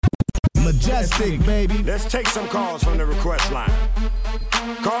Majestic, baby. Let's take some calls from the request line.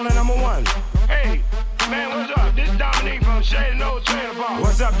 Caller number 1. Hey, man, what's up? This is Dominique from Shady Old Trailer Park.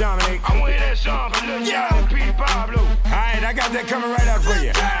 What's up, Dominique? I want to hear that song from Lil Jon and Petey Pablo. Alright, I got that coming right out for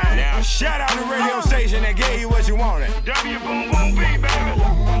you. Now, shout out the radio station that gave you what you wanted. W Boom Boom B, baby.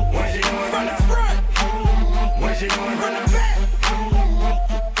 What's she doing from the front? What's she doing from the back?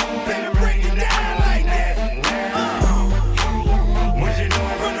 Baby, break it down like that. What's she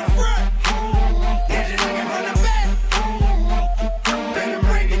doing from the front? What's she looking from the back? Baby,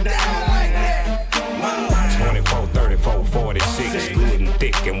 break it down like that. 24, 34, 46, good and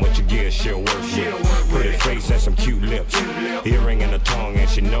thick, and what you get sure worth it. Pretty face and some cute lips, earring in her tongue, and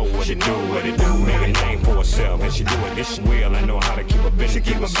she know what it do. Make a name for herself, and she do it this well. I know how to keep a business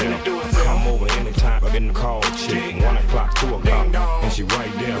to herself. Come over anytime, I've been called chick. 1 o'clock, 2 o'clock, and she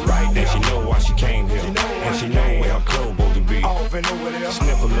right there, and she know why she came here, and she know where her clothes supposed to be.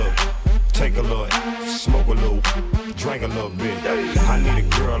 Sniff a little, take a look, smoke a little, drink a little bit. I need a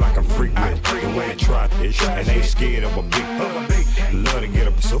girl I can freak with, the way they try this, and ain't scared of a beat. Love to get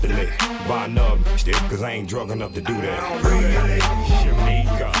up so lit, buy another stick, cause I ain't drunk enough to do that.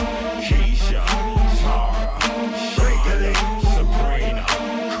 Shamika, Keisha, Tara, Shirley, Sabrina,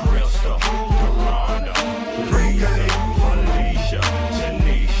 Crystal, Doranda, Felicia,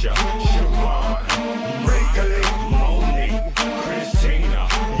 Tanisha, Siobhan, Monique, Christina,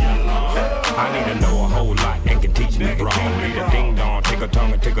 Yolanda. I need to know a whole lot and can teach me wrong. Need a ding dong, take her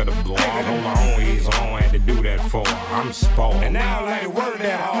tongue and take her to blow. Hold her own ease on, had to do that for her. I'm spoiled. And now I like to work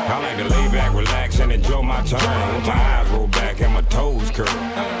that hard. I like to lay back, relax, and enjoy my time. With my eyes roll back and my toes curl. I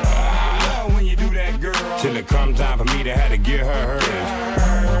love when you do that, girl. Till it comes time for me to have to give her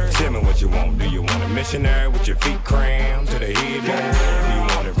hers. Tell me what you want. Do you want a missionary with your feet crammed to the headboard? Do you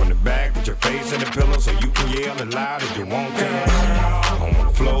want it from the back with your face in the pillow so you can yell as loud as you want to? On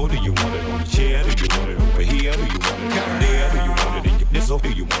the floor, do you want it on the chair? Do you want it over here? Do you want it down there? Do you want it in your this or do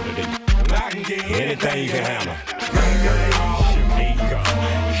you want it in your anything you can handle? Shamika,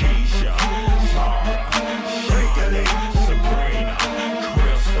 Keisha, Tara, Shirley, Sabrina,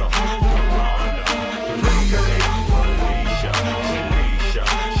 Crystal, Doranda, Felicia, Tanisha,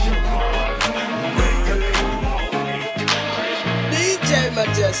 Siobhan, DJ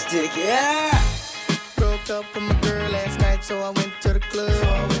Majestic, yeah. Broke up with my girl last night, so I went to the club.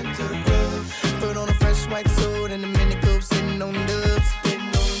 Put on a fresh white suit and a mini coupe, sitting on dubs.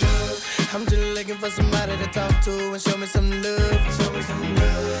 I'm just looking for somebody to talk to and show me some love.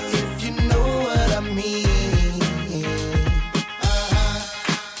 If you know what I mean.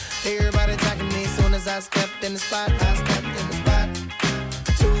 Everybody talking me as soon as I stepped in the spot.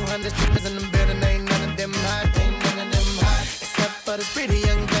 200 strippers in the building, ain't none of them hot. Except for this pretty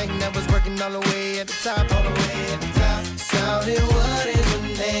young thing that was working all the way at the top. Shouted, what is her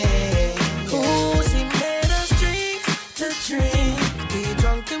name? Ooh, she made us drinks to drink. We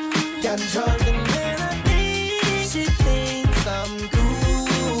drunk and got drunk and then I think she thinks I'm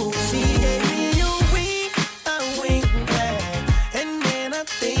cool. She gave me a wink, I winked back, and then I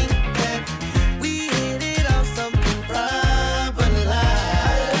think that we hit it on something proper like.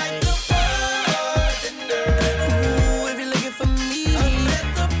 I like the bartender. Ooh, if you're looking for me, I'm at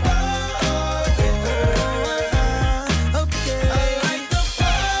the bar with her. Okay. I like the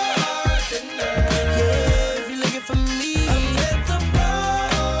bartender. Yeah, if you're looking for me, I'm at the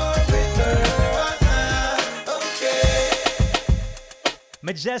bar with her.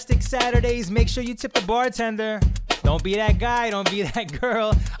 Majestic Saturdays, make sure you tip the bartender. Don't be that guy, don't be that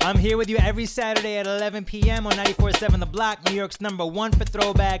girl. I'm here with you every Saturday at 11 p.m. on 94.7 The Block, New York's #1 for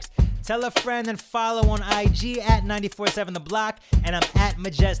throwbacks. Tell a friend and follow on IG at 94.7 The Block, and I'm at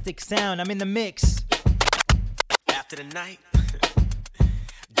Majestic Sound. I'm in the mix. After the night,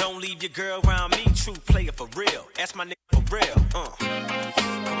 don't leave your girl around me. True player for real. That's my nigga for real. Come on.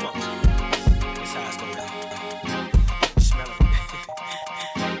 That's how it's going down. You smell it?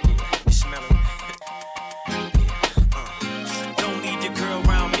 Yeah, you smell it? Yeah, don't leave your girl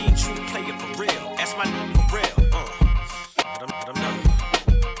around me. True player for real. That's my nigga for real. Let 'em know.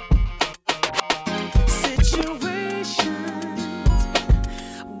 Situations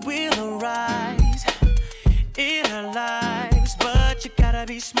will arise in our lives, but you gotta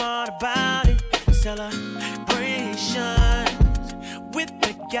be smart about it. Celebrations with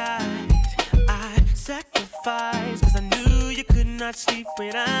the guys I sacrificed, 'cause I knew you could not sleep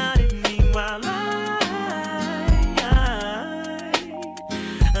without it. Meanwhile,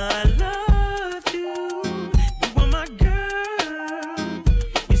 I loved you. You were my girl.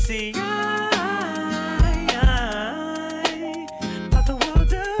 You see, I thought the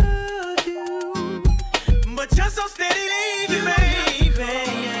world of you, but you're so steady leaving, baby.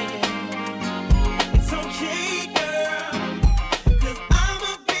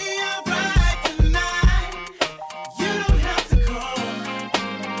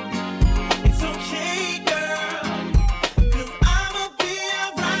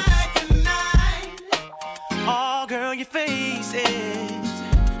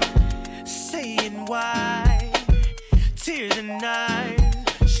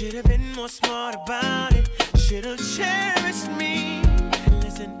 more smart about it. Should've cherished me,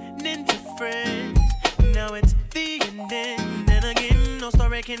 listening to friends. Now it's the ending, then again, no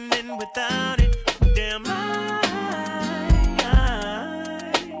story can end without it. Damn, I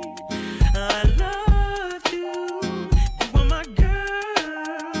love you, you are my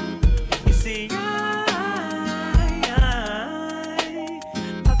girl. You see, I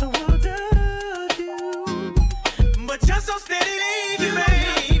thought the world of you, but you're so steady, baby.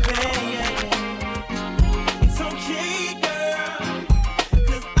 It's okay, girl,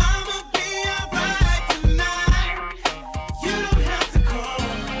 'cause I'ma be alright tonight. You don't have to call.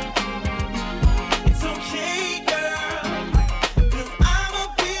 It's okay, girl, 'cause I'ma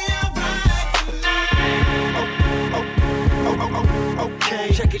be alright tonight.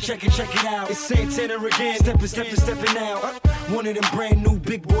 Okay, check it out. It's Santana again, stepping out. One of them brand new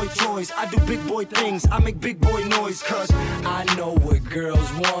big boy toys. I do big boy things, I make big boy noise. 'Cause I know what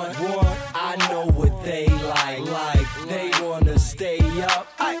girls want. I know what they like. They wanna stay up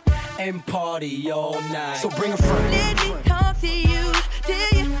and party all night. So bring a friend. Let me talk to you, tell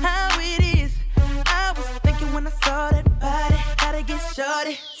you how it is. I was thinking when I saw that body, how to get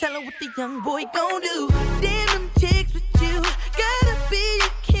shorty. Tell her what the young boy gon' do. Damn, them chicks with you, gotta be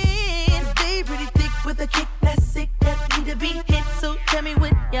your kin. They pretty thick with a kick that's sick, that need to be hit. So tell me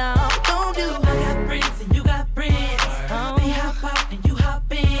what y'all gon' do. I got friends and you got friends. They hop out and you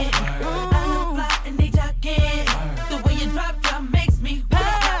hop in. I look fly and they jogging. The way you drop makes me pop. I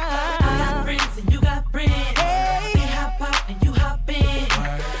got friends and you got friends. They hop out and you hop in.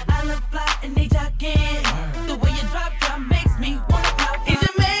 I look fly and they jogging. The way you drop makes me wanna pop. He's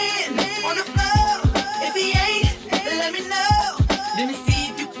a man on the floor. If he ain't, let me know. Let me see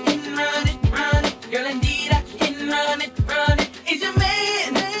if you can run it. Girl, indeed I can run it. He's a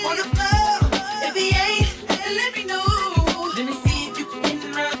man on the floor. If he ain't, let me know. Let me see if you can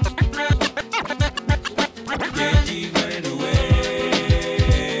run. Can't keep running away.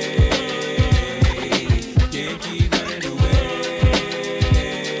 Can't keep running away.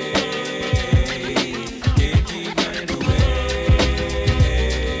 Can't keep running away.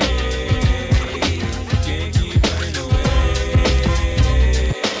 Can't keep running away.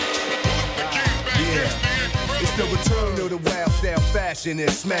 Yeah, it's the return of the wild style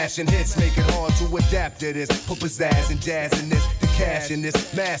fashionist, smashing hits, make it hard to adapt to this. Put pizzazz and jazz in this, the cash in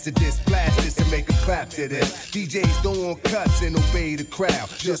this, master this, blast this, and make a clap to this. DJs don't want cuts and obey the crowd.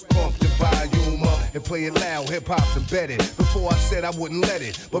 Just pump the volume up and play it loud. Hip hop's embedded. Before I said I wouldn't let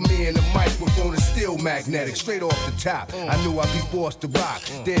it, but me and the microphone is still magnetic. Straight off the top, I knew I'd be forced to rock.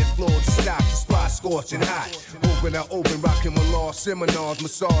 Dance floor to stop, the spot scorching hot. Open, I open, rocking my law seminars,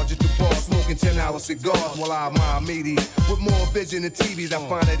 massage at the bar, smoking $10 cigars while I admire meaties. With more vision than TVs, I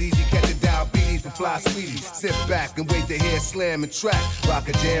find it easy catching diabetes from fly sweeties. Sit back and wait to hear slam and track. Rock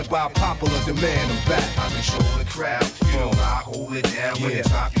a jam by popular demand. I'm back. I control the crowd, you know I hold it down. When it's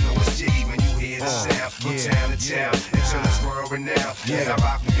top, you know it's jiggy when you hear the sound. From town to town, until it's world renowned. And I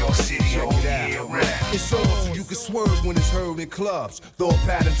rock New York City all year round. It's on so you can swerve when it's heard in clubs. Thought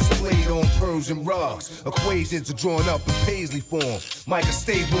patterns displayed on Persian rugs. Equations are drawn up in Paisley form. Micah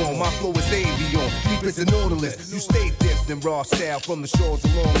stay warm, my flow is avion. Deep as the Nautilus, you stay dipped in raw style. From the shores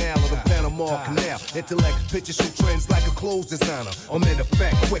of Long Island to Panama Canal. Intellect pictures show trends like a clothes designer. I'm in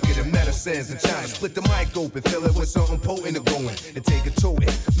effect quicker than medicines in China. Split the mic open, fill it with something potent to going. And take a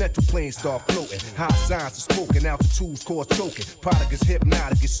toting. Mental planes start floating. High signs are spoken, altitudes cause choking. Product is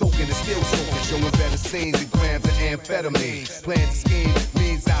hypnotic, it's soaking, it's still soaking. Showing better scenes and grams of amphetamine. Plans to scheme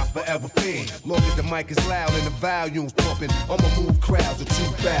means I forever fiend. Long as the mic is loud and the volume's pumping, I'ma move crowds of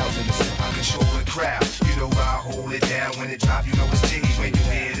 2,000. I control the crowd, you know I hold it down. When it drop, you know it's jiggy when you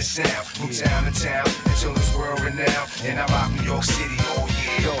hear the sound. From town to town, until it's world renowned. And I rock New York City all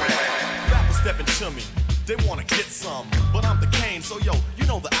year round. Rappers stepping to me, they wanna get some, but I'm the Kane, so yo, you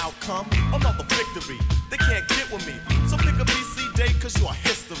know the outcome. Another victory, they can't get with me. So pick a BC day, cause you're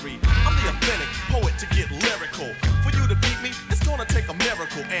history. I'm the authentic poet to get lyrical. For you to beat me, it's gonna take a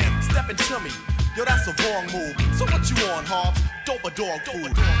miracle. And stepping to me, yo, that's a wrong move. So what you on, Hobbs? Dope a dog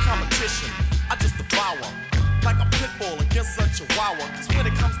food. Competition, I just devour. Like a pit bull against a chihuahua. Cause when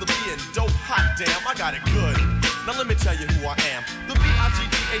it comes to being dope, hot damn, I got it good. Now let me tell you who I am. The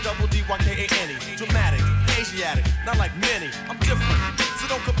B-I-G-D-A-D-D-Y-K-A-N-E. Dramatic, Asiatic, not like many. I'm different, so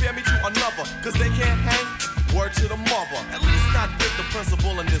don't compare me to another. Cause they can't hang, word to the mother. At least not with the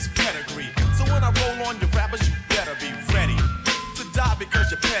principal in this pedigree. So when I roll on your rappers, you better be ready to die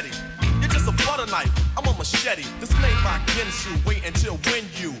because you're petty. You're just a butter knife, I'm a machete. This made by Ginsu. Wait until when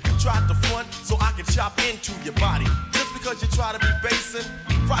you try to front so I can chop into your body. Just Just because you try to be basing,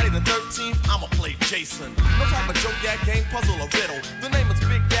 Friday the 13th, I'ma play Jason. No type of joke, gag, game, puzzle, or riddle. The name is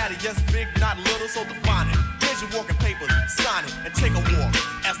Big Daddy, yes, big, not little, so define it. Here's your walking papers, sign it, and take a walk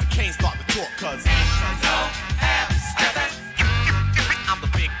as the Canes start to talk, cause ain't no half-stepping. I'm the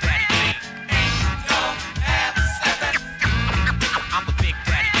Big Daddy King. Ain't no half-stepping. I'm the Big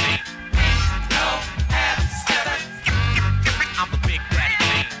Daddy King. Ain't no half-stepping. I'm the Big Daddy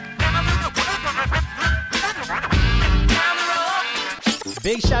King.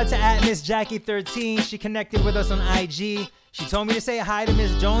 Big shout to @Miss Jackie13. She connected with us on IG. She told me to say hi to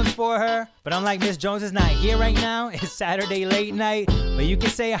Miss Jones for her, but I'm like, Miss Jones is not here right now. It's Saturday late night, but you can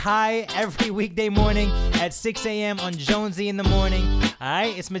say hi every weekday morning at 6 a.m. on Jonesy in the morning. All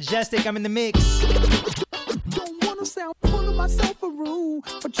right, it's Majestic. I'm in the mix. Don't wanna sound full of myself a rude,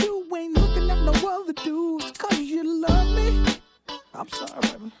 but you ain't looking at no other dudes, cause you love me. I'm sorry,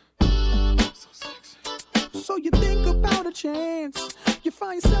 baby. So sexy. So you think about a chance. You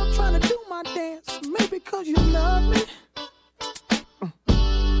find yourself trying to do my dance. Maybe cause you love me.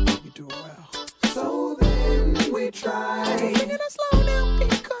 You do well. So then we try. Sing it slow down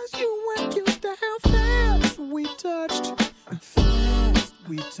because you weren't used to how fast we touched. Fast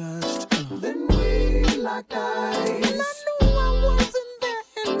we touched. Then we locked eyes. And I knew I wasn't there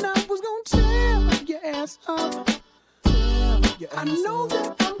and I was gonna tear your ass up. I know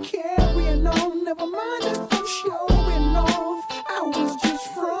that I'm carrying on. Never mind if I'm showing off. I was just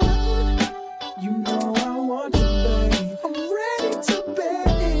frontin'. You know I want you, babe. I'm ready to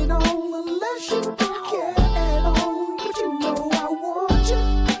bet it on, unless you don't care at all. But you know I want you.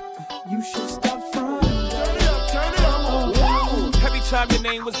 You should stop frontin'. Turn it up, turn it up. Every time your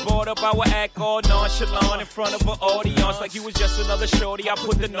name was brought up, I would act all nonchalant in front of an audience, like you was just another shorty. I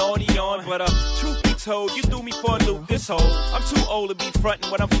put the naughty on, but truth be told, you threw me for a loop this whole. I'm too old to be frontin'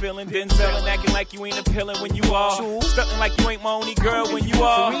 what I'm feeling. Denzel and acting like you ain't appealing when you are. Stuntin' like you ain't my only girl when you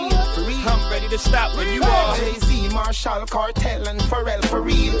are. I'm ready to stop when you are. Jay-Z, Marshall, Cartel, and Pharrell for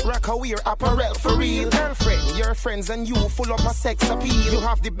real. Rockaware, apparel for real. Girlfriend, your friends and you full up a sex appeal. You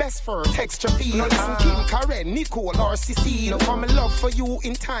have the best fur, texture feel. Now listen, Kim, Karen, Nicole, or Cecile. Come in love for you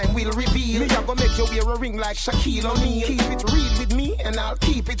in time will reveal. Me, I go make you wear a ring like Shaquille O'Neal. Keep it real with me and I'll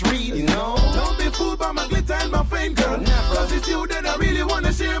keep it real, you know. Don't be fooled by my glitter and my fame, girl. Never. Cause it's you that I really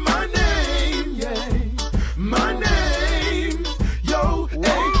wanna share my name, yeah. My name, yo,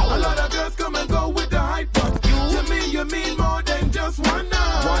 hey. A lot of girls come and go with the hype, but to me you mean more than just one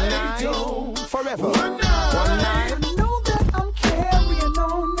night. One night, yo. Forever. One night. One night. I know that I'm carrying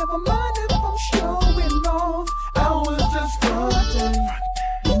on. Never mind if I'm showing off. I was just frontin'.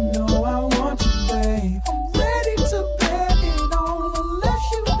 You know I want you, babe. I'm ready to bet it on, unless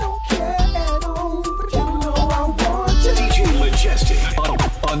you don't care at all. But you know I want you. DJ Majestic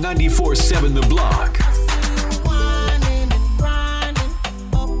on 94.7 The Block.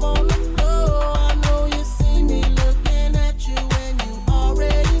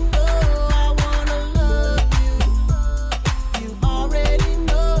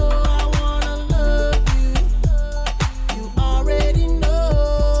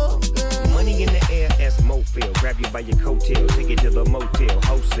 By your coattail, take it to the motel,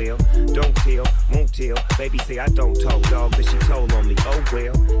 wholesale. Don't tell, won't tell. Baby say I don't talk, dog, but she told on me. Oh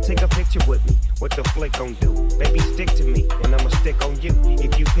well, take a picture with me. What the flick gon' do? Baby, stick to me, and I'ma stick on you.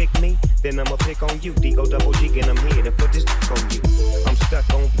 If you pick me, then I'ma pick on you. D-O-double-G, and I'm here to put this on you. I'm stuck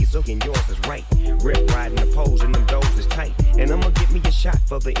on piece, and yours is right. Rip riding the pose, and them doors is tight. And I'ma get me a shot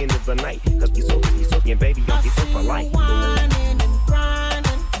for the end of the night. Cause be so, and baby, don't be so polite. Whining and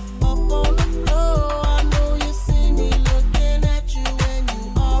grinding up on the floor.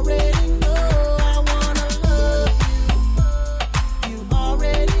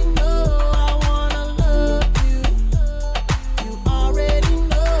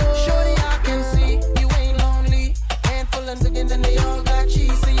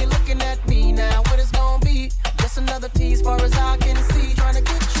 As far as I can see, trying to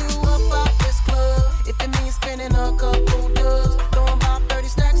get you up out this club. If it means spending a couple dubs, throwing about 30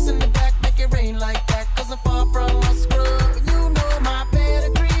 stacks in the back, make it rain like that. Cause I'm far from a scrub. You know my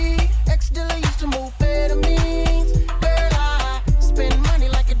pedigree. Ex-dealer used to move amphetamines. Girl, I spend money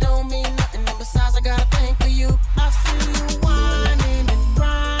like it don't mean nothing. And besides, I got a thing for you. I see you whining and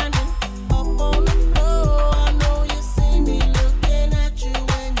grinding up on the floor. I know you see me looking at you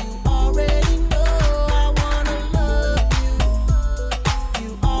and you already know.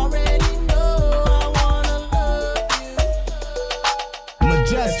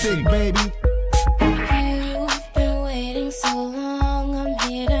 Majestic, baby. You've been waiting so long, I'm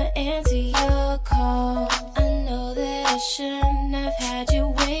here to answer your call. I know that I shouldn't have had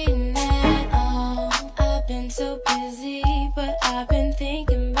you waiting at all. I've been so busy I've been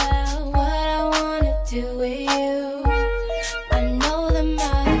thinking about what I wanna do with you. I know them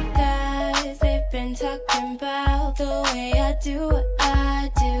other guys, they've been talking about the way I do what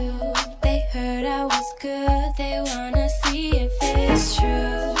I do. They heard I was good, they wanna see if it's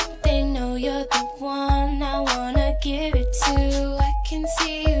true. They know you're the one I wanna give it to. I can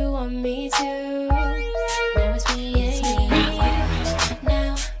see you want me too. Now it's me and you.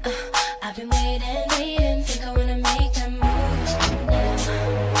 Now I've been waiting, think I wanna make that move now.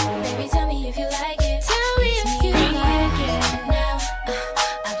 Baby, tell me if you like it. Tell me if you like it. Now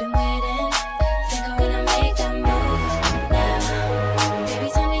I've been waiting, think I wanna make that move now. Baby,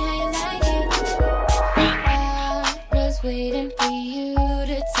 tell me how you like it. I was waiting for you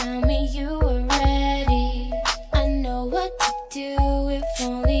to tell me you were ready. I know what to do if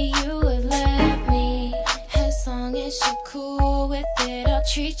only you would let me. As long as you're cool with it, I'll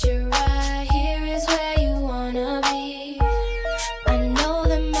treat you right. Here is where you wanna be. I know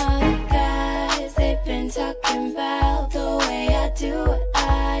them other guys, they've been talking about the way I do what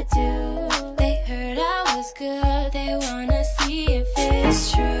I do. They heard I was good, they wanna see if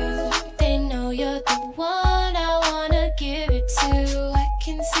it's true. They know you're the one I wanna give it to. I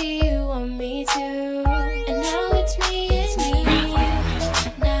can see you want me too. And now it's me and you.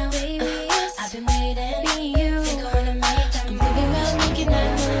 Now, baby, I've been waiting. Me and you. Think I wanna make that move. I'm thinking about making that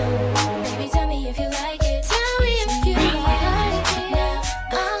move. Baby, tell me if you like it. Tell me if you like it. Now,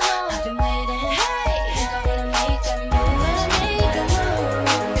 I've been waiting. Hey, think I wanna make that move.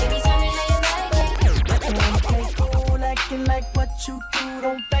 Baby, tell me how you like it. Don't play cool, acting like what you do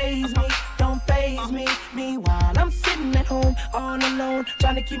don't faze me, don't faze me. Meanwhile, I'm sitting at home all alone,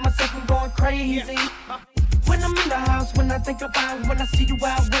 trying to keep myself from going crazy. When I'm in the house, when I think about, when I see you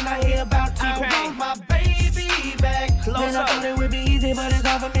out, when I hear about T-Pain. I want my baby back. Then I thought it would be easy, but it's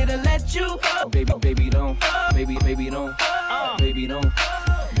hard for me to let you go. Baby don't, baby don't, baby don't.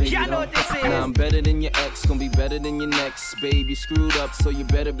 Y'all know what this is. Now I'm better than your ex, gonna be better than your next. Babe, you screwed up, so you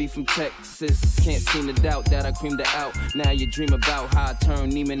better be from Texas. Can't seem to doubt that I creamed her out. Now you dream about how I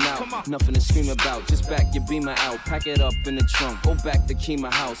turned Neiman out. Nothing to scream about, just back your Beamer out. Pack it up in the trunk, go back to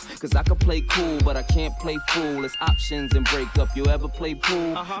Kima house. Cause I could play cool, but I can't play fool. It's options and break up. You ever play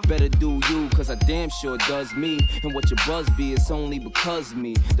pool? Better do you, cause I damn sure does me. And what your buzz be, it's only because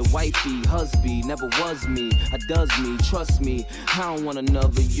me. The wifey, husband, never was me. I does me, trust me. I don't want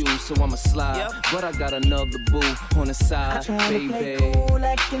another you, so I'ma slide. But I got another boo on the side, I try baby. to play cool,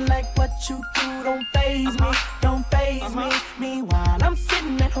 acting like what you do don't faze me, don't faze me. Meanwhile, I'm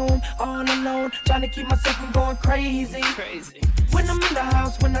sitting at home all alone, trying to keep myself from going crazy. When I'm in the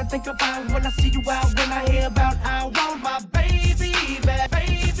house, when I think about, when I see you out, when I hear about, I want my baby back,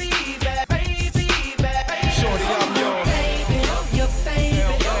 baby back, baby back. Shorty, I'm yours. Your baby,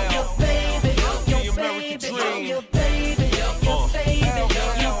 your baby, your baby, your baby, your baby, your baby, your baby,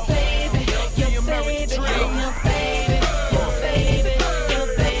 your baby, your baby, your baby,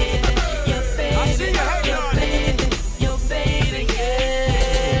 your baby, I see you hating on your baby,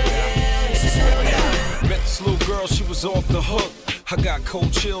 yeah. Met this little girl, she was off the hook. I got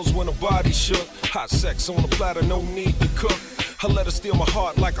cold chills when her body shook. Hot sex on a platter, no need to cook. I let her steal my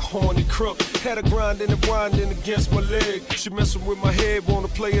heart like a horny crook. Had her grinding and winding against my leg. She messing with my head, wanna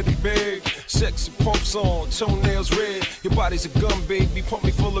play it big. Sexy pumps on, toenails red. Your body's a gun, baby, pump me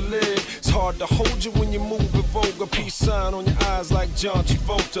full of lead. It's hard to hold you when you move in vulgar. Peace sign on your eyes like John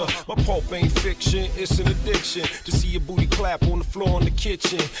Travolta. My pulp ain't fiction, it's an addiction. To see your booty clap on the floor in the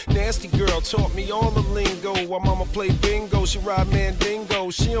kitchen. Nasty girl taught me all the lingo. While mama play bingo, she ride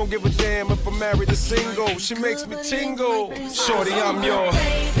Mandingo. She don't give a damn if I'm married or single. She makes me tingle. Shorty, I'm yours.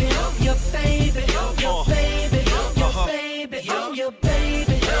 Your baby, your baby, your baby, your baby, your baby, your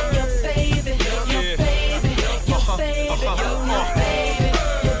baby, your baby, your baby.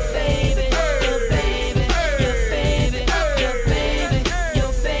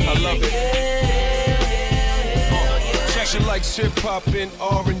 She likes hip-hop and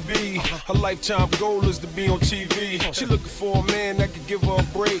R&B. Her lifetime goal is to be on TV. She looking for a man that could give her a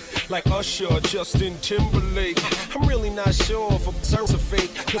break, like Usher or Justin Timberlake. I'm really not sure if I'm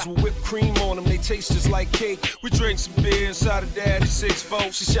fake, cause with whipped cream on them, they taste just like cake. We drank some beer inside of Daddy's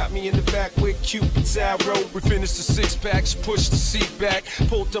 6'4". She shot me in the back with Cupid's arrow. We finished the six-pack, she pushed the seat back.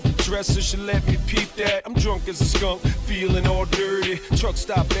 Pulled up a dresser, she let me peep that. I'm drunk as a skunk, feeling all dirty. Truck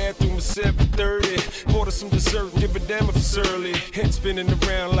stop bathroom at 7:30. Order some dessert, give a damn if it's early. Head spinning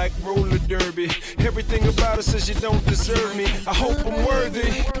around like roller derby. Everything about her says you don't deserve me. I hope I'm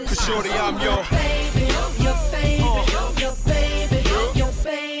worthy, cause shorty, I'm your baby, your baby, your baby, your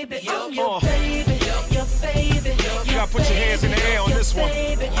baby, your baby, your baby. You gotta put your hands in the air on this one.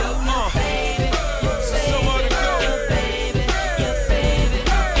 So somebody go.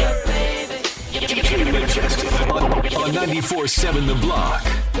 94.7 The Block.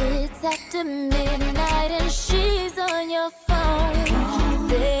 It's after midnight and she's on your phone,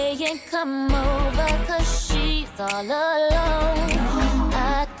 saying come over 'cause she's all alone.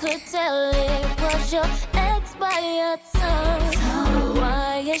 I could tell it was your ex by your tone.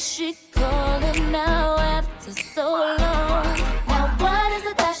 Why is she calling now after so long? Now what is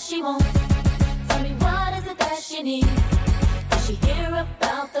it that she wants? Tell me what is it that she needs? Did she hear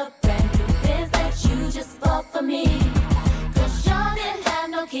about the brand new biz that you just bought for me? 'Cause y'all didn't have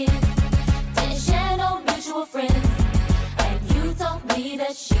no kids, didn't share no mutual friends, and you told me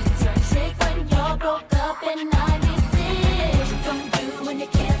that she turned trick when y'all broke up in 96. What you gonna do when you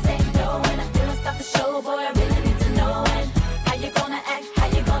can't say no? And I feel like stop the show, boy, I really need to know. And how you gonna act, how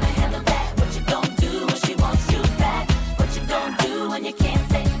you gonna handle that? What you gonna do when she wants you back? What you gonna do when you can't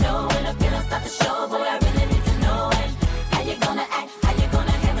say no? And I feel like stop the show, boy, I really need to know. And how you gonna act, how you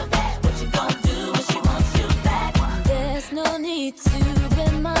gonna handle that? What you gonna do when she wants you back? There's no need to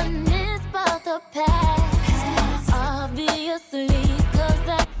reminisce about the past, obviously, 'cause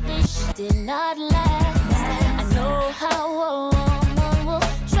that dish did not last. I know how a woman will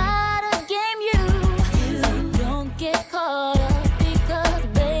try to game you, so don't get caught up because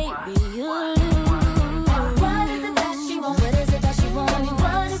baby you lose. What is it that she wants? What is it that she wants? Tell me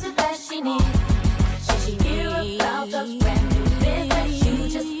what is it that she needs? Should she hear about the brand new biz that you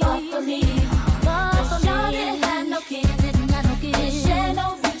just bought for me? 'Cause y'all didn't have no kids, didn't share no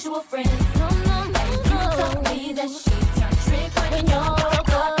mutual friends. And you told me that she turned trick when y'all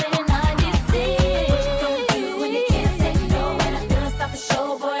broke up in 96. What you gonna do when you can't say no? And I feel like stop the show,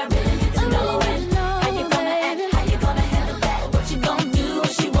 boy, I really need to know. And how you gonna act, how you gonna handle that? What you gonna do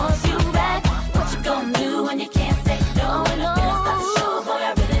when she wants you back? What you gonna do when you can't say no? And I feel like stop the show, boy,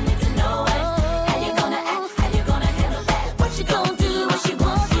 I really need to know. And how you gonna act, how you gonna handle that? What you gonna do when she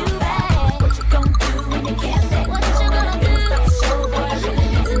wants you back? What you gonna do when you can't say no? What you gonna do? Stop the show, boy, I really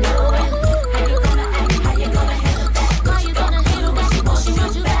need to know. And how you gonna act, how you gonna handle that? How you gonna handle when she wants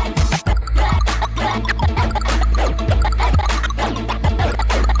you back?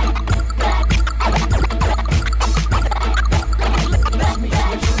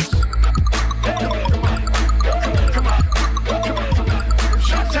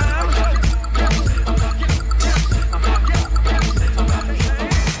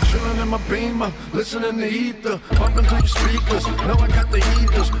 Chillin' in my Beamer, listening to ether, bumping through your speakers. Know I got the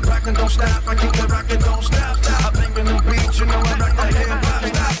heaters, rockin' don't stop. I keep that rockin' don't stop. I'm thinking the beat, you know I rock the hip hop.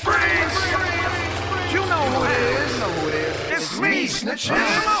 Stop, freeze! You know who it is? It's me,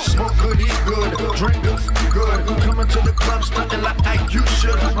 snitches. Smoke good, eat good, drink good. Coming to the club, stunting like you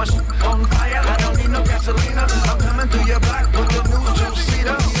should. My shit on fire, I don't need no gasolina. I'm coming through your block with the new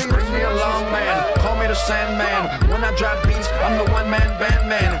two-seater. Bring me along, man. Call me the Sandman. When I drop beats, I'm the one-man band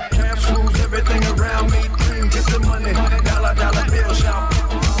man. Cash rules everything around me. Dream, get the money. Dollar bill shop.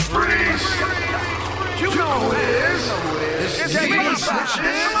 Freeze! You know who it is? It's me,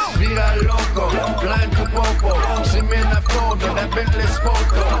 snitches. Vida loco, flying to popo. See me in that photo, that Bentley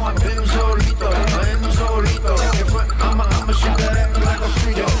Spoto. I'm in solito. I'ma shoot that act like a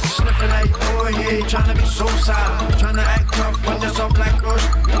Frito. Sniffing like, oh yeah, tryna be so silent. Tryna act tough, put yourself like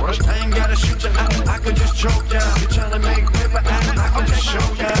Rush. I ain't gotta shoot ya, I could just choke ya. You tryna make paper, I could just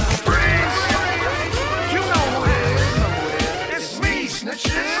show ya. Freeze! You know who it is. It's me,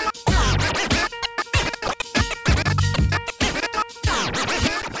 snitches.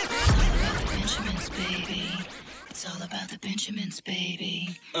 It's all about the Benjamins,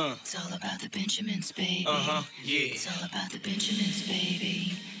 baby. It's all about the Benjamins, baby. Yeah. It's all about the Benjamins,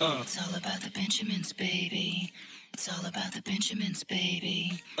 baby. It's all about the Benjamins, baby. It's all about the Benjamins,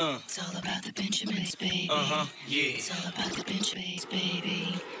 baby. It's all about the Benjamins, baby. Yeah. It's all about the Benjamins,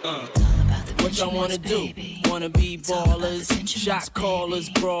 baby. What y'all wanna do? Wanna be ballers, shot callers,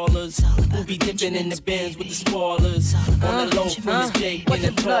 brawlers. We'll be dipping in the bins with the spoilers. On the low from the Jake and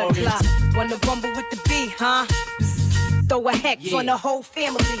the Taurus. Wanna rumble with the B, huh? Throw a hex on the whole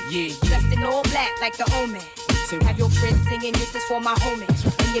family. Yeah. Dressed in all black like the Omen. Have your friends singing, this is for my homies.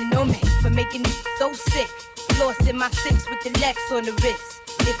 And you know me for making me so sick. Lost in my six with the Lex on the wrist.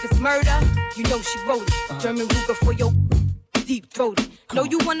 If it's murder, you know she wrote it. German Ruger for your deep throated. Know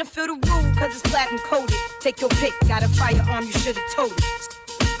you wanna feel the room, cause it's platinum coated. Take your pick, got a firearm, you should've told it.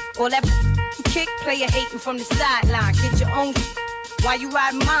 All that you kick, player hating from the sideline. Get your own while you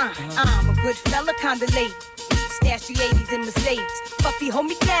ride mine. I'm a good fella, kinda late. Stash the 80s in Mercedes. Puffy, hold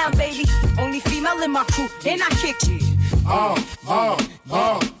me down, baby. Only female in my crew, and I kick you.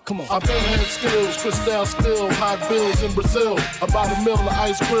 Come on. I been hand skills, Cristal still, hot bills in Brazil. About a mill of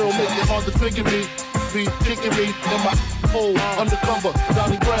ice grill, make it hard to figure me. be kicking me in my hole, undercover,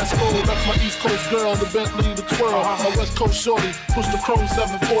 Donnie Brasco. That's my East Coast girl, the Bentley, the twirl. My West Coast shorty, push the chrome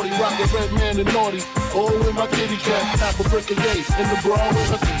 740, rock the red man and naughty. Oh, with my kitty cat, half a brick of yay, in the bra with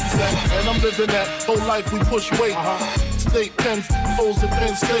her titties at. And I'm living that whole life we push weight. State Penn, O's in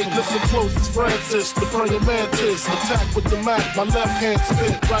Penn State. Listen close, it's Francis, the praying mantis. Attack with the Mac, my left hand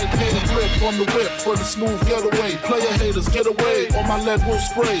spit, right hand grip on the whip for the smooth getaway. Player haters, get away, or my lead will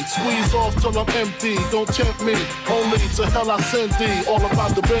spray. Squeeze off till I'm empty, don't tempt me. Only to hell I send thee, all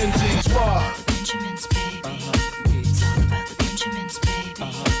about the Benjis. Why? Benjamin's baby. It's all about the Benjamin's baby.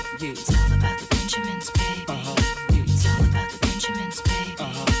 It's all about the Benjamin's baby. It's all about the Benjamin's baby.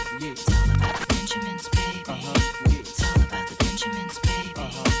 It's all about the Benjamin's baby. It's all about the Benjamin's baby.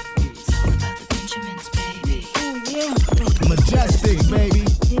 It's all about the Benjamin's baby. Majestic, baby.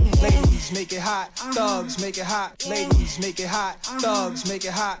 Ladies, make it hot. Thugs, make it hot. Ladies, make it hot. Thugs, make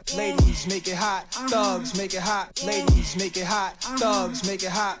it hot. Ladies, make it hot. Thugs, make it hot. Ladies, make it hot. Thugs, make it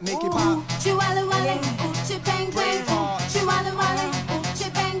hot. Make it pop. Chihuahua, ooh, chip bang bang, ooh, Chihuahua, ooh,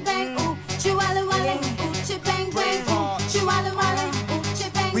 chip bang bang, ooh, Chihuahua, ooh, chip bang bang, ooh, Chihuahua, ooh,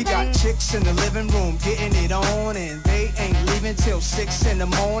 chip bang bang. We got chicks in the living room getting it on, and they ain't leaving till 6 in the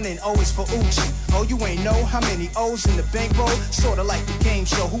morning. Always for Uchi. Oh, you ain't know how many O's in the bankroll? Sorta like the game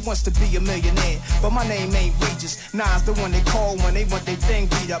show, Who Wants to Be a Millionaire? But my name ain't Regis. Nas the one they call when they want their thing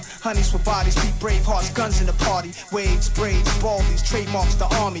beat up. Honeys with bodies, beat brave hearts, guns in the party. Waves, braids, baldies, trademarks the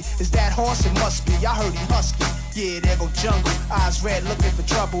army. Is that horse? It must be. I heard he husky. Yeah, there go Jungle. Eyes red, looking for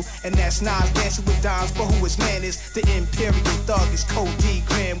trouble. And that's Nas dancing with dimes. But who his man is? The Imperial Thug is Code D,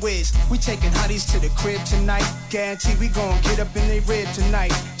 Grand Wiz. We taking honeys to the crib tonight. Guarantee we gon' get up in they rib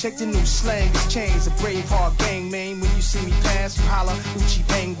tonight. Check the new slang, it's chains. A brave heart gang, man. When you see me pass, you holla, Uchi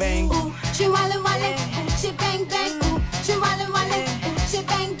bang bang. Ooh, Chihuahua, ooh, chip bang bang, ooh, Chihuahua, ooh, chip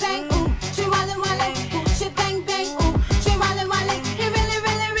bang bang, ooh, Chihuahua, ooh, chip bang bang, ooh, Chihuahua. He really,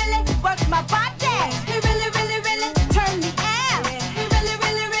 really, really works my body. He really, really, really turned me out. He really,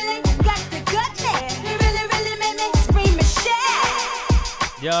 really, really got the goodness. He really, really made me scream and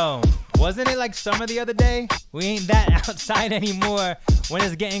shout. Yo, wasn't it like summer the other day? We ain't that outside anymore when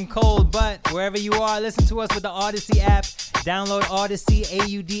it's getting cold, but wherever you are, listen to us with the Odyssey app. Download Odyssey,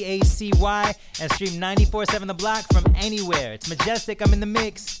 AUDACY, and stream 94.7 The Block from anywhere. It's Majestic, I'm in the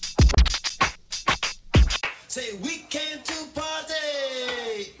mix. Say we came to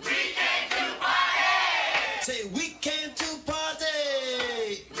party. We came to party. Say we came to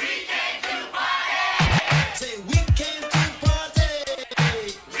party. We came to party. Say we came to party.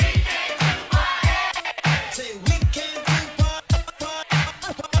 We came to party. Say we came to party.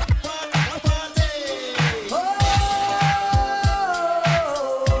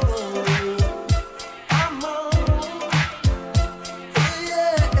 Come on.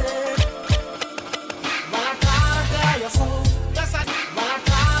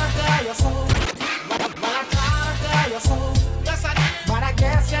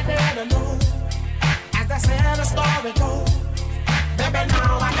 story go. Baby,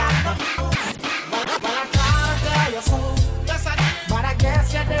 now I got the Well, I tried to tell you so. Yes, I did. But I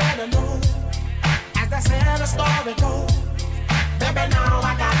guess you didn't know. As they say the story go. Baby, now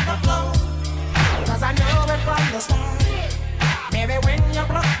I got the flow. Cause I knew it from the start. Baby, when you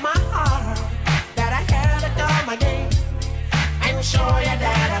broke my heart, that I had to come again and show you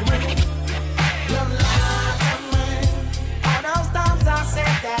that I win. You lied to me. All those times I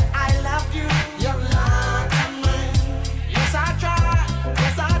said that I loved you. You lied to me. Yes, I tried.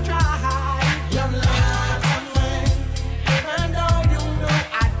 Yes, I tried. You lied to me. Even though you knew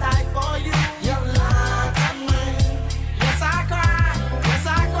I'd die for you. You lied to me. Yes, I cried. Yes, I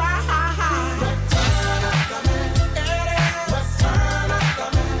cried. Return up to me. Return up to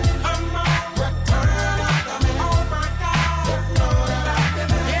me. Come on. Return up to me. Oh my God. Return up to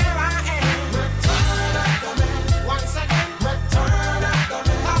me. Here I am. Return up to me. Once again. Return up to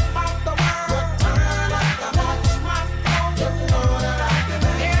me. Top of the world. Return up to me. Watch my flow. Return up to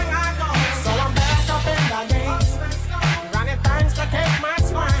me. Here I go. So I'm back up in the game. Running things to take my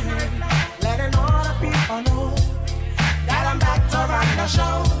swing. Letting all the people know that I'm back to run the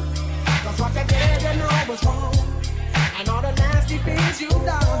show. Cause what you did, you know was wrong. And all the nasty things you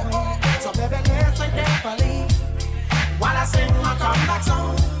done. So baby, listen carefully while I sing my comeback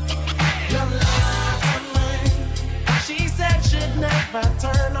song. You lied to me. She said she'd never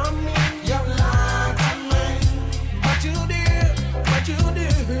turn on me. You lied to me. But you did. But you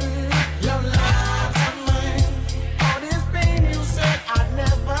did. You lied to me. All this pain you said I'd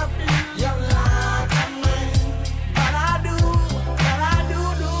never feel. You lied to me. But I do. But I do.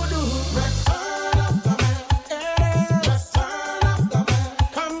 Return up to me. Return up to me.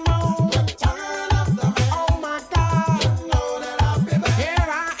 Come on. Return up to me.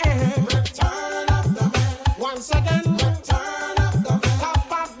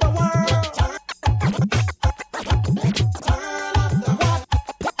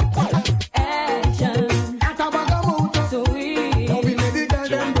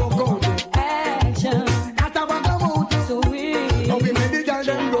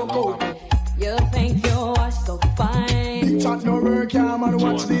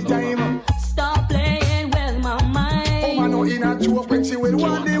 watch the time. Stop playing with my mind. Oh, man, no, in a joke when she will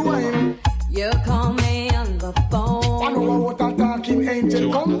want the wine. You call me on the phone. I know what a talking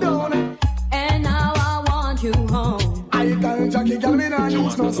angel come down. And now I want you home. I tell Jackie, girl, me nah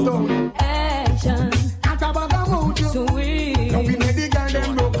use no stone. Action. At a bag of mouth. Sweet. Now we make the girl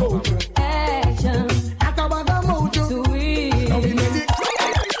them broke out. Action. At a bag of mouth. Sweet. Now we make the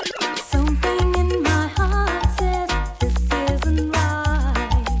Something in my heart says this isn't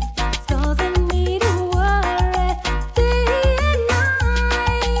right. It's causing me to worry day and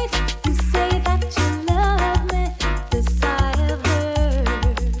night. You say that you love me, this I have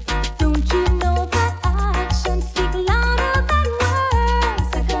heard. Don't you know that actions speak louder than words?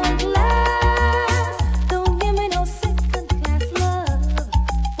 Second class, don't give me no second class love.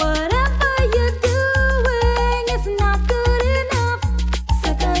 Whatever you're doing is not good enough.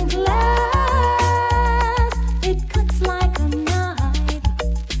 Second class, it cuts like a knife.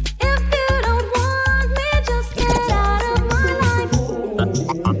 If you don't want me, just get out of my life.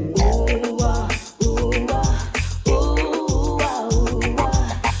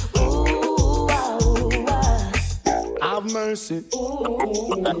 have mercy.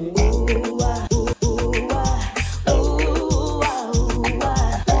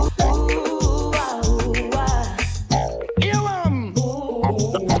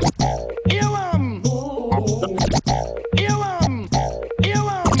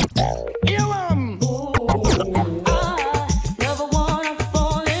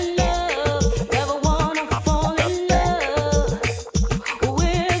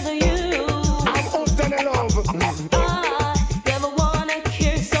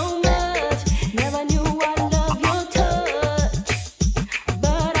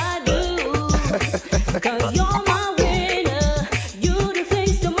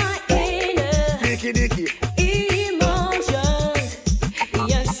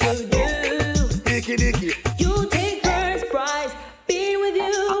 You take first prize. Being with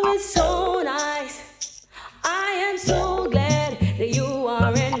you is so nice. I am so glad that you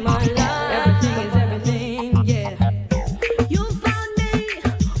are in my life. Everything is everything, yeah. You found me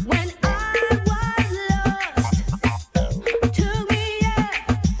when I was lost. Took me up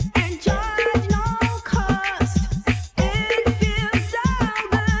and charged no cost. It feels so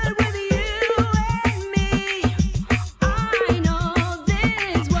good with you and me. I know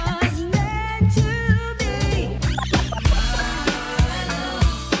this was meant to be.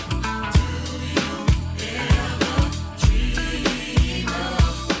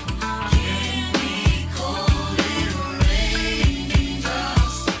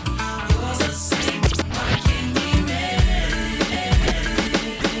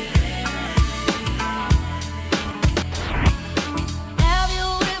 Have you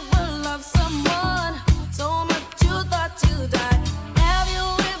ever loved someone so much you thought you died? Have you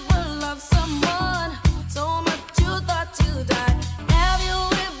ever loved someone so much you thought you died? Have you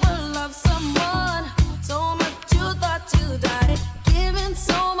ever loved someone so much you thought you died? Giving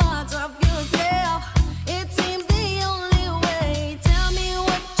so much of yourself, it seems the only way. Tell me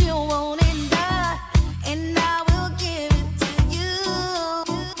what you want and I will give it to you.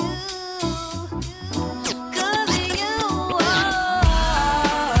 'Cause you are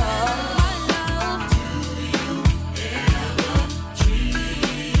my love. Do you ever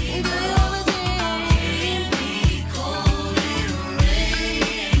dream? Do you ever dream? Me cold and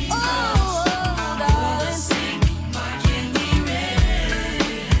rain. Oh, darling, sing my candy rain.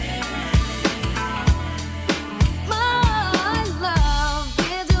 My love,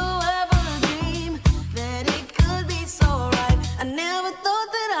 did you ever dream that it could be so right? I never thought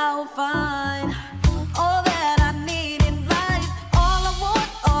that I would find all that I need in life. All I want,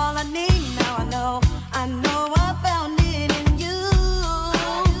 all I need. Now I know I found it in you.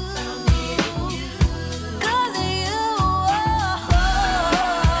 'Cause you are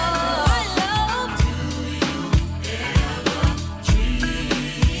my love. Do you ever dream?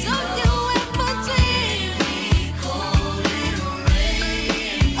 Don't you ever dream? Me cold and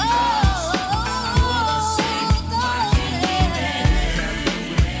rain. Oh,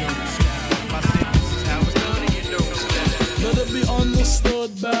 Let it be understood,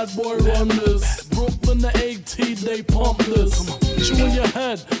 bad boy run this. Brooklyn the AT, they pump this. You in your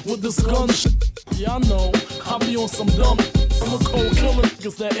head with this gun shit. Yeah, I know, I be on some dumb. I'm a cold killer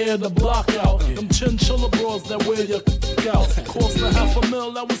niggas that air the block out. Them chinchilla bros that wear your out. Cost a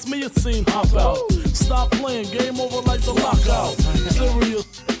 $500,000, that was me, it seemed hop out. Stop playing, game over like the lockout. Serious,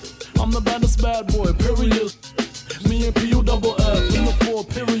 I'm the baddest bad boy, period. Me and PUFF in the 4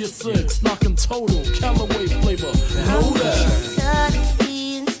 period 6, knocking total, Callaway flavor. Know that. Tired of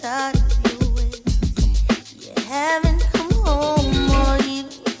being tired of doing. You haven't come home or even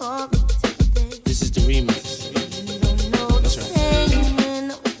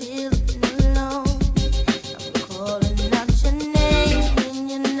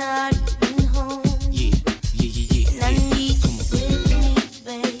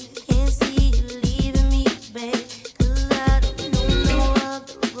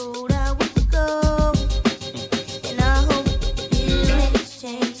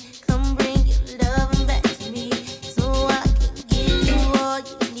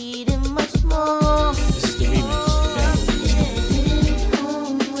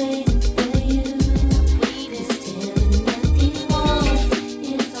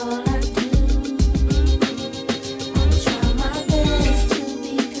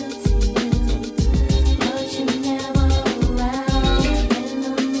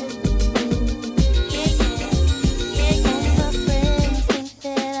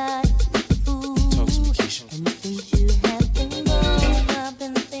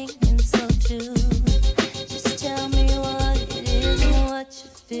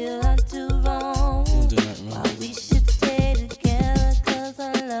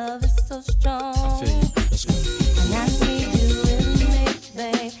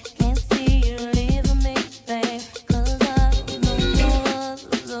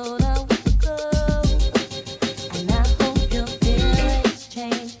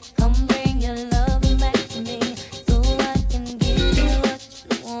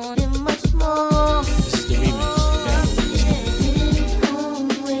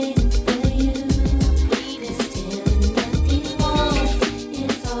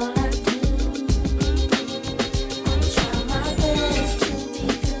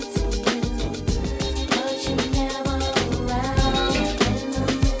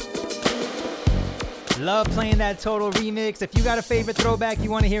Love playing that Total remix. If you got a favorite throwback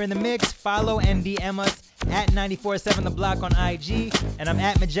you want to hear in the mix, follow and DM us at 94.7 The Block on IG. And I'm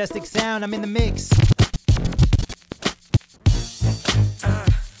at Majestic Sound. I'm in the mix.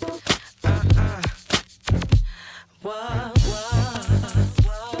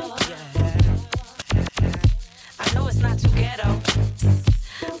 I know it's not too ghetto.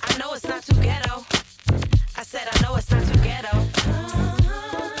 I know it's not too ghetto. I said I know it's not too ghetto.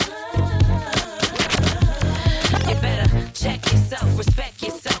 You better check yourself, respect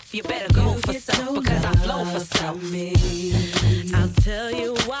yourself. You better go for self because I flow for self. I'll tell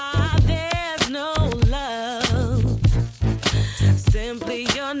you why there's no love. Simply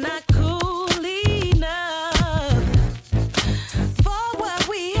you're not cool enough for what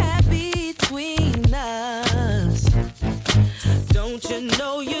we have between us. Don't you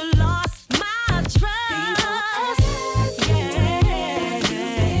know you lost my trust? Yeah,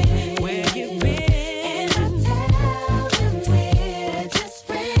 where you been? And I tell them we're just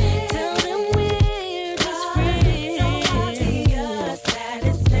friends. Tell them we're just friends. So obvious that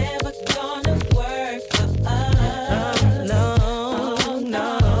it's never gonna work for us. No, no,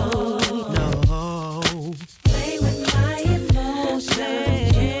 no. Play with my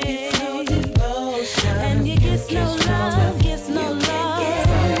emotions. You get no devotion. And you get no love, gets no love.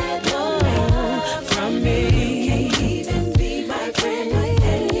 From me, you can't even be my friend,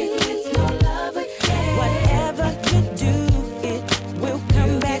 and you get no love again. Whatever you do, it will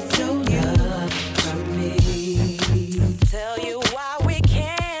come back to you. From me, tell you why we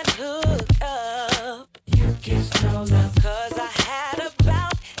can't hook up. You get no love, 'cause I had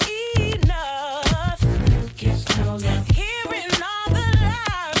about enough. You get no love, hearing all the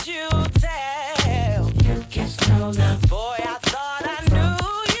lies you tell. You get no love, boy, I thought I knew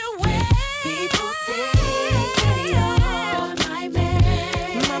you well. People think that you're my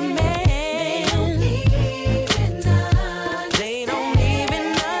man, my man. They don't even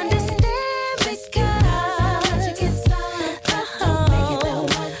understand because you get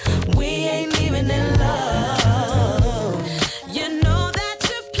we ain't even in love. You know that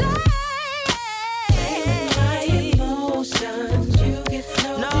you play my emotions. You get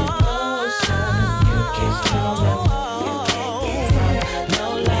no devotion. You get no love. No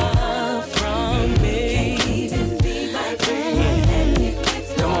love from me. Even be my friend, and you get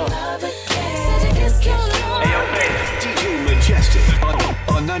no love again. You get no love. DJ Majestic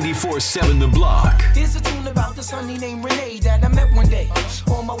on 94.7 The Block. Here's a tune about this honey named Renee that I met one day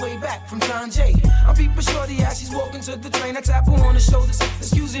on my way back from John Jay. I'm peeping shorty as she's walking to the train. I tap her on the shoulders.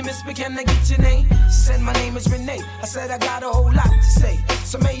 Excuse me, miss, but can I get your name? She said, my name is Renee. I said, I got a whole lot to say.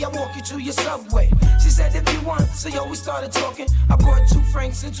 So may I walk you to your subway? She said, if you want. So yo, we started talking. I brought 2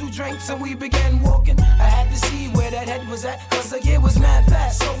 francs and 2 drinks and we began walking. I had to see where that head was at, 'cause the year was mad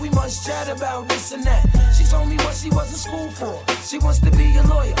fast. So we must chat about this and that. She told me what she was in school for. She wants to be a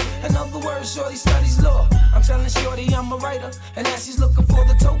lawyer. In other words, shorty studies law. I'm telling shorty I'm a writer. And as she's looking for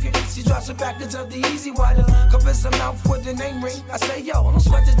the token, she drops a package of the Easy Wider. Covers her mouth with the name ring. I say, yo, don't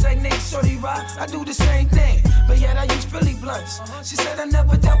sweat the technique, shorty rocks. I do the same thing, but yet I use Philly blunts. She said I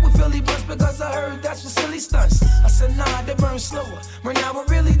never dealt with Philly blunts because I heard that's for silly stunts. I said, nah, they burn slower. Right now I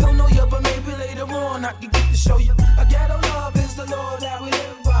really don't know you, but maybe later on I can get to show you. A ghetto love is the law that we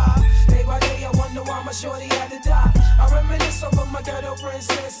live by. Day by day I wonder why my shorty had to die. I reminisce over my ghetto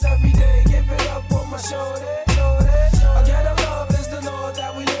princess every day. Give it up on my shoulder. A ghetto love is the law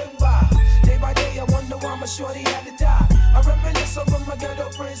that we live by. Day by day I wonder why my shorty had to die. I reminisce over my ghetto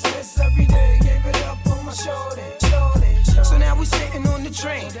princess every day. Give it up on my shoulder. So now we sitting on the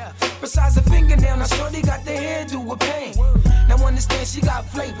train. Besides a fingernail, now shorty got the hairdo with pain. Now understand she got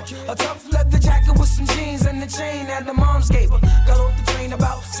flavor. A tough leather jacket with some jeans and the chain that the moms gave her. Got off the train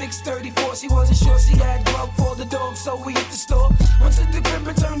about 6:34. She wasn't sure she had grub for the dog, so we hit the store. Went to the crib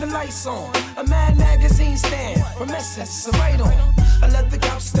and turned the lights on. A Mad magazine stand from Essence, a right on. A leather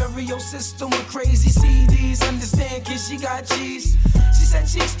couch stereo system with crazy CDs. Understand, kid, she got cheese. She said,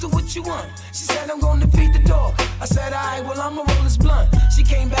 cheeks, do what you want. She said, I'm gonna feed the dog. I said, alright, well, I'ma roll this blunt. She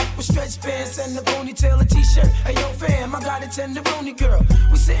came back with stretch pants and a ponytail, a t-shirt. Hey, yo, fam, I got a tenderoni girl.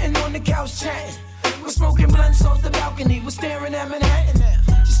 We sitting on the couch chatting. We're smoking blunts off the balcony. We're staring at Manhattan.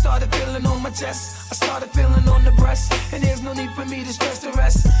 She started feeling on my chest. I started feeling on the breast. And there's no need for me to stress the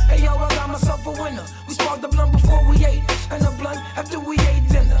rest. Hey, yo, I got myself a winner. We sparked the blunt before we ate. And a blunt after we ate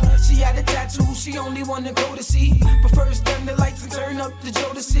dinner. She had a tattoo, she only wanna go to see. But first, turn the lights and turn up the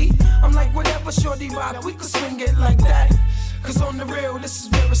Joe to see. I'm like, whatever, shorty rock, we could swing it like that. 'Cause on the real, this is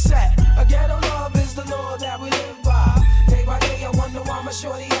where it's at. A ghetto love is the law that we live by. Day by day, I wonder why my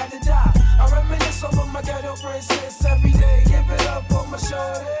shorty had to die. I reminisce over my ghetto princess every day. Give it up on my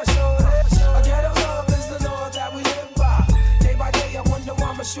shoulder. A ghetto love is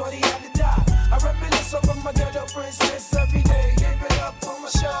my shorty had to die. I reminisce over my ghetto princess every day. Gave it up for my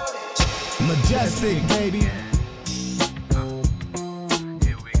shorty. Majestic, baby.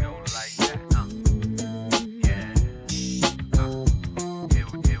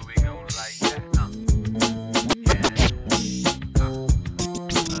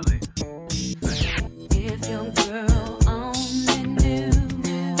 If your girl only knew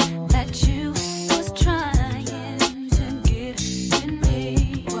that you was trying to get with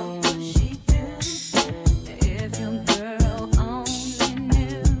me, what would she do? If your girl only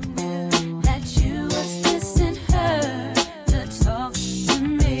knew that you was missing her to talk to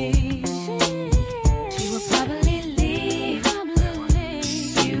me, she would probably leave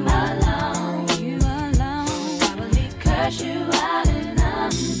you alone, probably curse you out and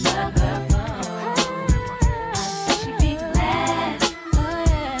unplug her phone. She'd be glad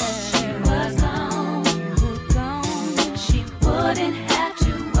she was gone. She wouldn't have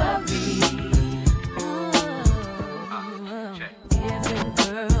to worry. If the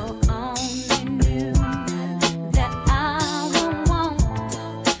girl only knew that I would want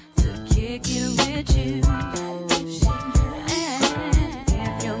to kick it with you.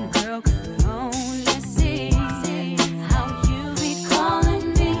 If your girl could only see how you be calling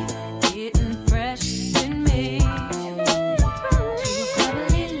me, getting fresh with me, she would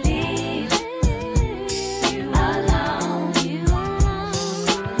probably leave you alone,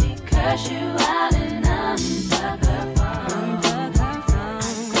 curse you out and unplug her phone.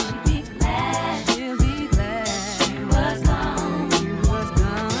 She'd be glad she was gone.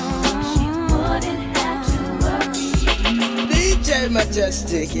 She wouldn't have to worry. DJ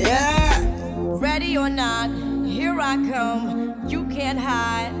Majestic, yeah. Ready or not, here I come. You can't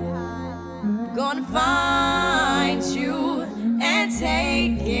hide. Gonna find you and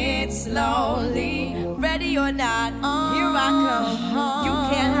take it slowly. Ready or not, here I come. You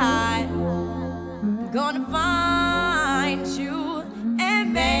can't hide. Gonna find you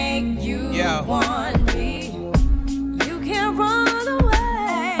and make you want me. You can't run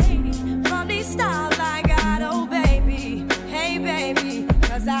away from these styles I got, oh baby. Hey baby,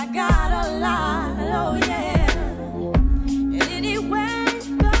 'cause I got a lot, oh yeah. And anywhere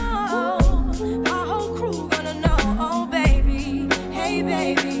you go, my whole crew gonna know, oh baby. Hey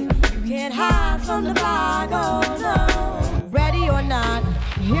baby, you can't hide from the block, oh no. Ready or not,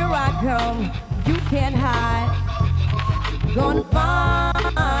 here I come. You can't hide. Gonna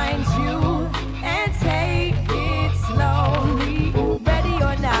find you and take it slowly. Ready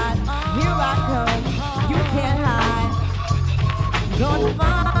or not, here I come. You can't hide. Gonna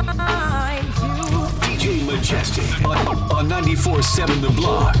find you. DJ Majestic on 94.7 The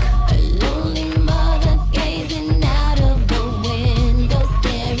Block. Lonely mother gazing out of the window,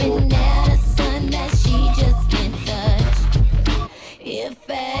 staring at a son that she just can't touch. If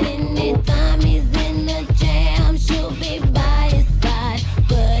at any time he's in a jam, she'll be by his side,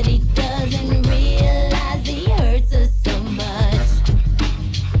 but he doesn't realize he hurts her so much.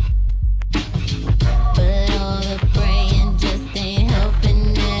 But all the praying just ain't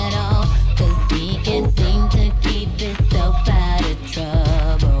helping at all, 'cause he can't seem to keep himself out of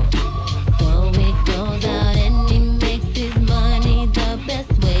trouble. So he goes out and he makes his money the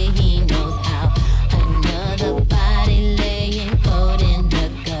best way he knows how. Another body laying cold in the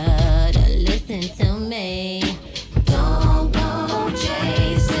gutter. Listen to me. Don't go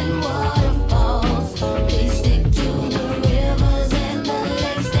chasing waterfalls. Please stick to the rivers and the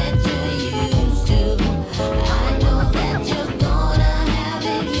lakes that you're used to. I know that you're gonna have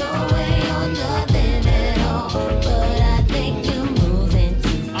it your way or nothing at all, but I think you're moving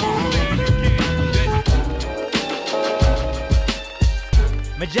too fast.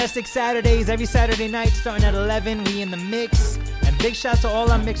 Majestic Saturdays, every Saturday night starting at 11. We in the mix. And big shout to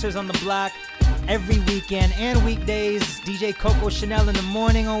all our mixers on the block every weekend and weekdays. DJ Coco Chanel in the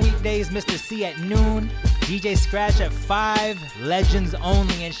morning on weekdays. Mr. C at noon. DJ Scratch at 5. Legends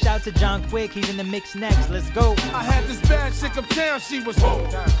only. And shout to John Quick. He's in the mix next. Let's go. I had this bad chick uptown, she was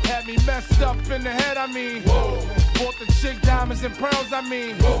had me messed up in the head, I mean. Bought the chick diamonds and pearls, I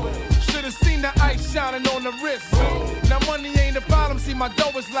mean. Should've seen the ice shining on the wrist. Now money ain't a problem, see my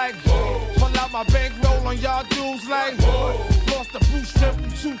dough is like. Pull out my bankroll on y'all dudes like. Lost the blue strip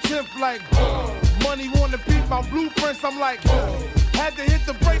and 2/10 like. Money wanna beat my blueprints, I'm like. Had to hit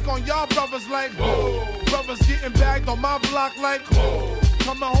the brake on y'all brothers like. Brothers getting bagged on my block like.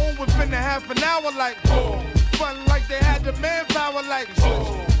 Coming home within a half an hour like. Frontin' like they had the manpower like.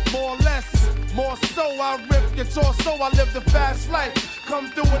 More or less, more so, I rip your torso, I live the fast life. Come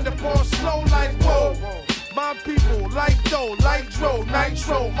through in the pour slow like whoa. My people like dough, like dro,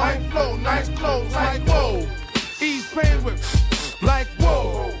 nitro, my flow, nice clothes like whoa. Ease pain with like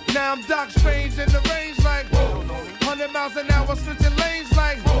whoa. Now I'm Doc Strange in the range like whoa. 100 miles an hour switching lanes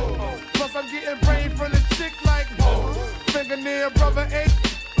like whoa. Plus I'm getting brain from the chick like whoa. Fingernail brother ain't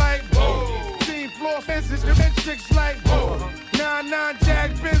like whoa. Team floor fences, the rich chicks like whoa. 9-9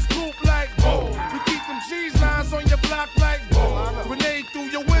 Jag Benz coupe like whoa. We keep them cheese lines on your block like whoa. Grenade through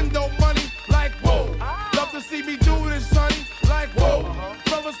your window, money like whoa. Love to see me do this, sonny, like whoa.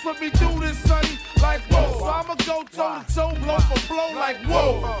 Brothers put me through this, sonny, like whoa. So I'ma go toe to toe, blow for blow like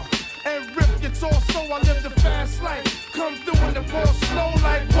whoa. And rip your torso, I live the fast life. Come through in the ball slow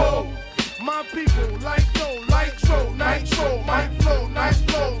like whoa. My people like nitro, my flow, nice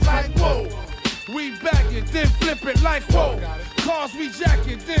clothes like whoa. We back it, then flip it like whoa. Cars we jack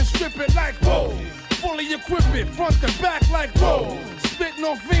it, then strip it like whoa. Fully equip it, front to back like whoa. Spitting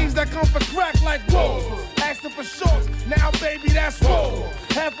on fiends that come for crack like whoa. Asking for shorts, now baby that's whoa.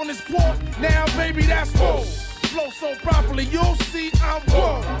 Half on this port, now baby that's whoa. Flow so properly, you'll see I'm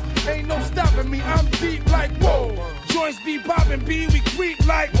whoa. Ain't no stopping me, I'm deep like whoa. Joints be popping, we creep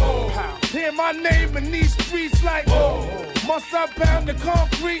like whoa. Hear my name in these streets like whoa. Must I pound the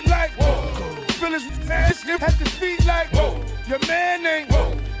concrete like whoa. Finish ass at the feet like whoa. Your man ain't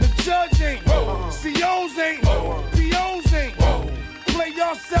whoa. The judge ain't whoa. COs ain't whoa. POs ain't whoa. Play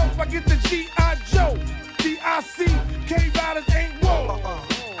yourself, I get the G.I. Joe. D.I.C. K-Riders ain't whoa.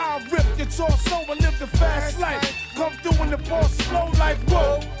 I'll rip your torso and live the fast life. Come through in the ball slow like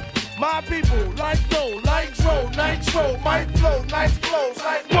whoa. My people like dough, like nitro, my flow, nice clothes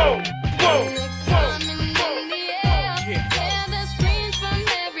like whoa, whoa, whoa.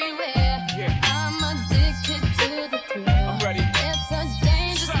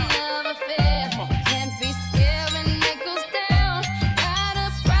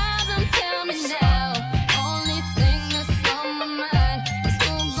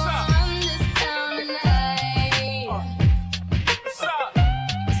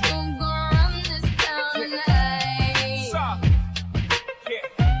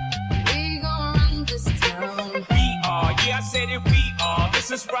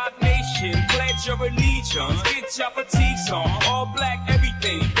 This is Rock Nation, pledge your allegiance, get your fatigues on. All black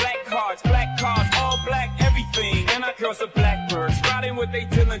everything, black cars, all black everything. And our girls are blackbirds, riding with they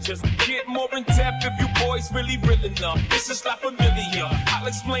diligence. Get more in depth if you boys really real enough. This is not familiar, I'll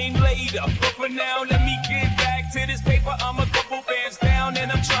explain later. But for now, let me get back to this paper. I'm a couple bands down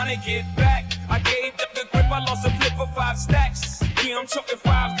and I'm trying to get back. I gave up the grip, I lost a flip for 5 stacks. Yeah, I'm talking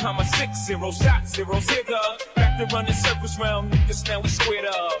 5,60, shot zeros, hit up. Back to running circles round niggas, now we squared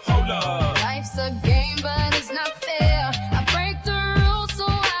up. Hold up. Life's a game, but it's not fair. I break the rules, so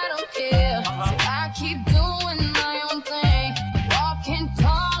I don't care. So I keep doing my own thing, walking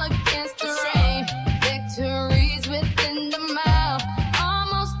tall against the rain. Victories within the mile,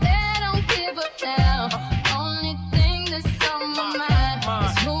 almost there, don't give up now. Only thing that's on my mind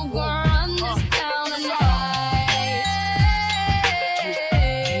is who gon' run this town tonight.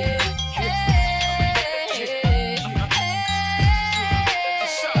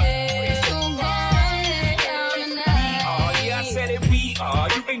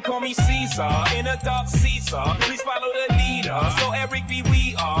 Call me Caesar, in a dark Caesar. Please follow the leader. So Eric B.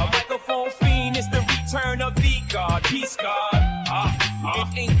 We are microphone fiend. It's the return of the God, peace God.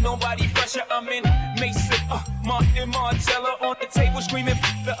 It ain't nobody fresher. I'm in Mason, Martin Martella on the table screaming.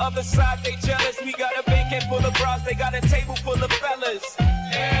 The other side they jealous. We got a banquet full of bras. They got a table full of fellas.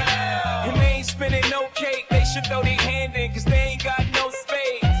 Yeah. And they ain't spinning no cake. They should throw their hand in, cause they ain't got no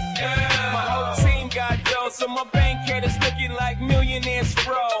space. Yeah. My whole team got dough, so my banquet is looking like millionaires,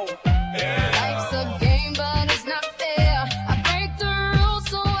 bro.